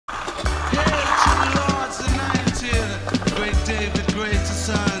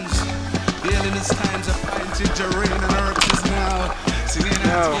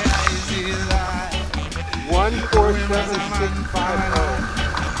know.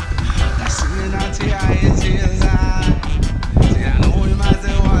 147650. Yeah, it feels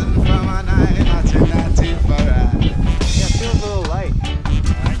a little light.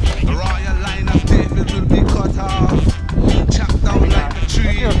 The royal line of David will be cut off, chopped down like a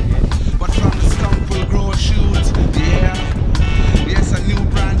tree, but from the stump will grow a shoot. Yeah, yes, a new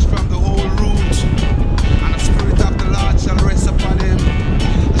branch from the whole root, and the spirit of the Lord shall rest upon him,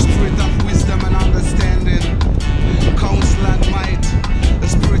 the spirit of wisdom and understanding, counsel and might, the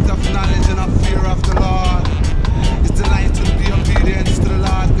spirit of knowledge and of fear of the Lord. His delight will be obedience to the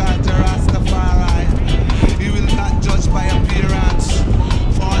Lord God, the Rastafari. He will not judge by appearance,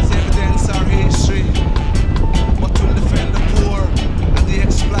 false evidence or history, but will defend the poor and the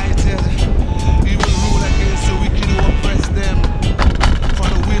exploited. He will rule against the wicked who oppress them, for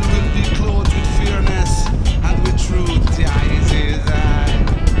the will be clothed with fairness and with truth. Yeah, he says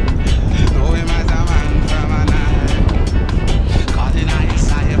know him as a man from an eye, caught in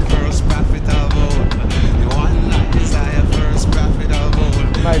Isaiah, first prophet of old. The one Isaiah, first prophet of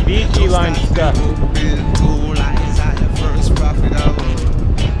old. My BG line stuck. First prophet of old.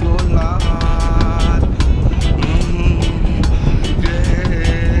 Oh Lord.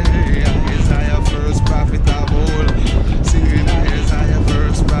 Yeah, Isaiah, first prophet of old. Singing Isaiah,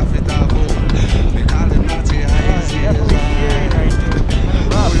 first prophet of old. We call him not Isaiah.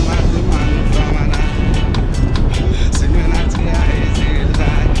 We want the man from an eye. Singing not Isaiah.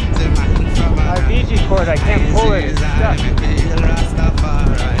 The man from an eye. My BG cord, I can't pull it. It's stuck.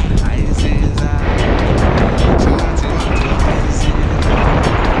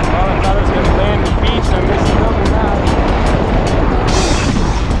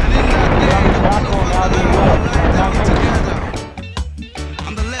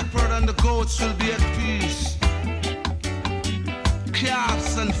 Will be at peace.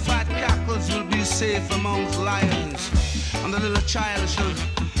 Calves and fat cackles will be safe amongst lions, and the little child shall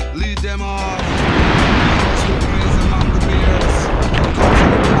lead them all. The will graze among the bears. The cubs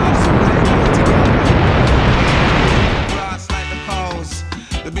and the calves will lie down together. Grass like the cows.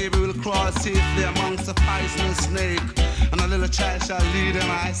 The baby will crawl safely amongst the poisonous snake, and the little child shall lead them.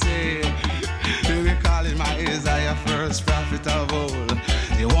 I say, we call him Isaiah, first prophet of old.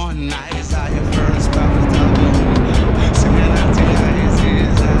 The one Isaiah, first prophet of old. Singing at the Isaiah.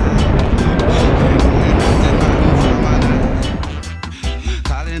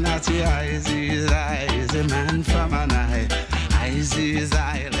 Calling at the Isaiah, is a man from an eye.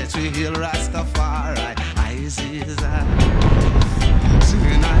 Isaiah, let's we heal Rastafari. Isaiah.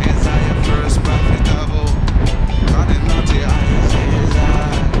 Singing Isaiah, first prophet of old. Calling at the Isaiah.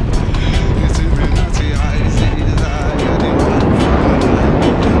 It's even at the Isaiah, you're the one from an eye.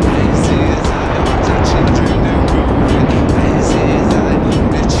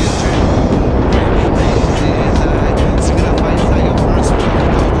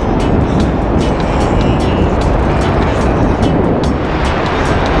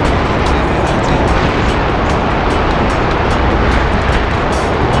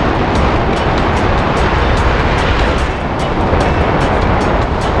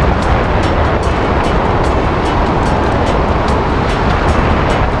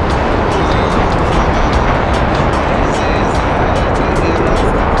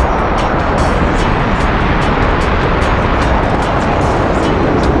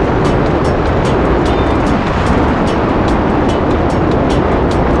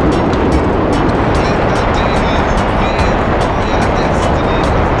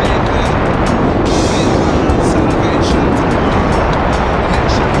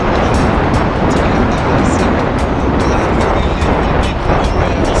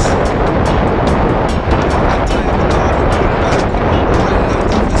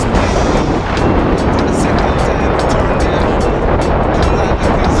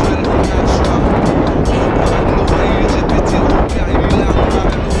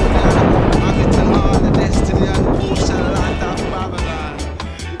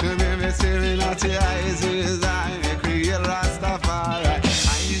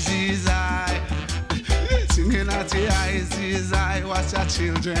 Watch our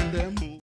children them